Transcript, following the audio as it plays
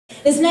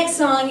This next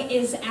song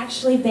is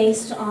actually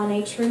based on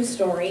a true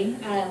story.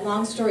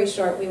 Long story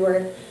short, we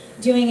were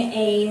doing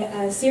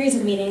a series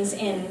of meetings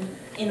in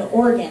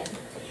Oregon,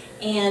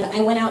 and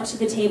I went out to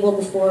the table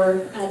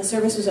before the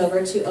service was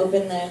over to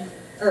open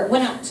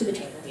went out to the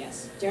table,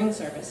 yes, during the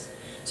service,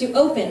 to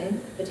open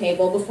the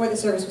table before the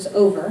service was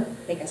over. I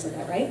think I said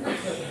that right.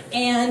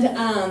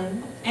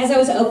 And as I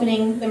was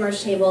opening the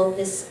merch table,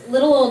 this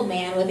little old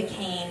man with a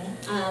cane,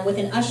 with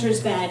an usher's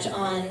badge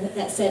on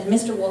that said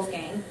Mr.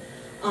 Wolfgang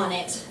on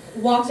it,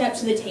 walked up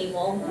to the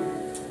table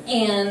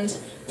and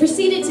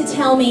proceeded to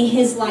tell me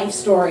his life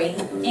story.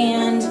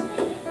 And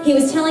he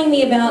was telling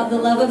me about the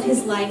love of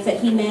his life that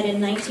he met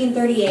in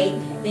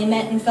 1938. They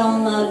met and fell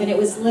in love, and it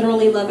was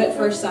literally love at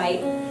first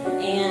sight.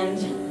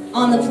 And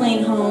on the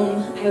plane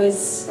home, I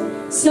was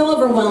so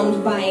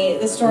overwhelmed by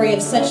the story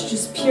of such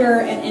just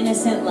pure and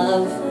innocent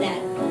love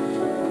that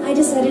I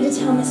decided to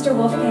tell Mr.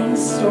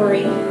 Wolfgang's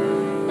story.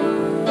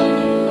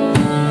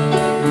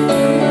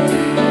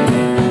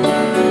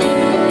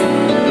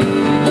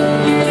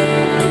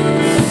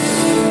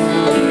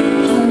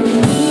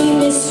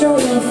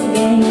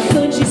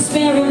 Could you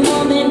spare a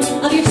moment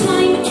of your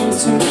time?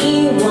 Answer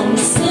me one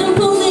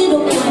simple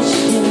little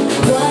question.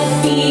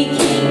 What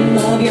became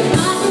of your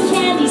cotton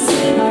candy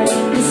sweetheart?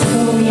 The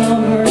story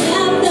over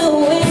out the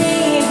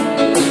way.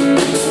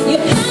 You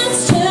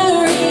passed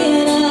her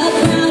in a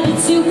crowded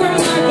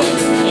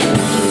supermarket in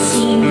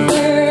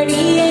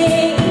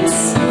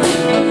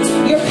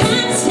 1938. Your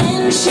pants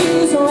and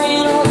shoes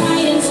ran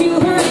right into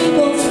her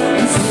ankles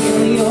and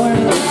still your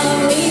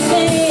lovely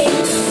face.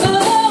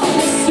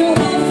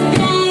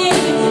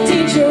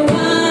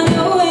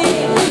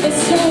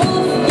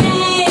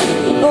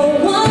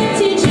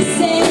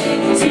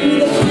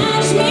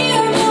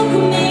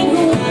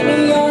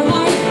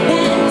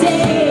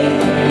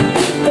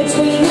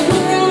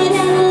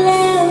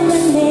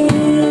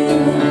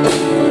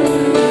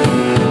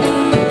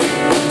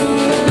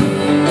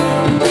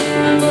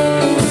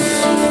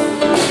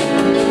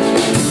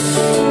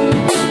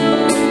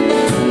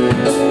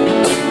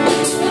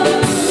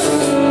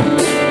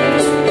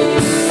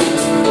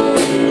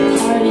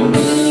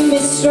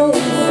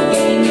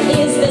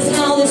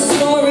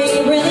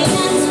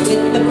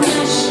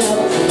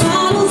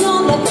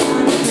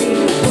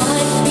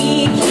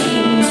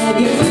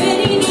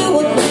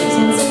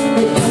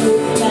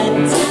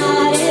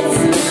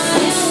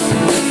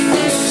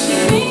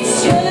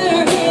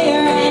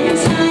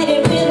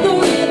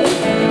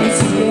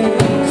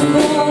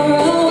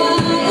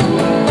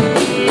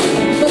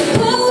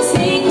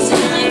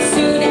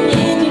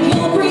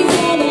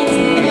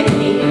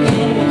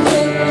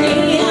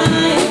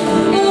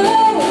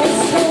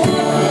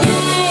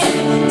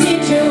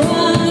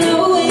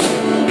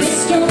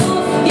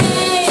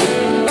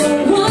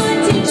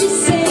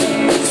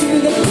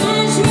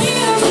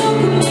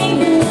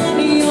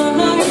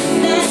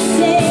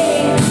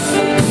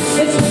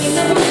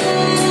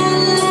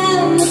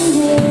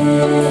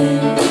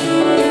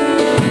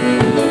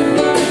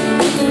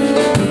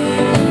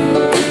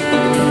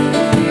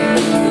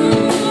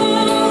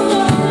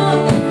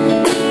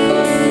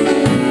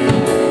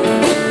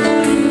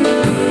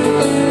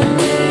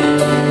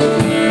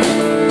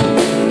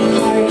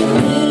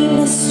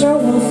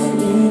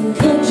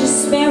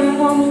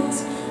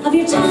 Of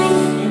your time,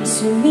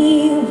 answer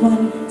me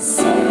one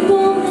second.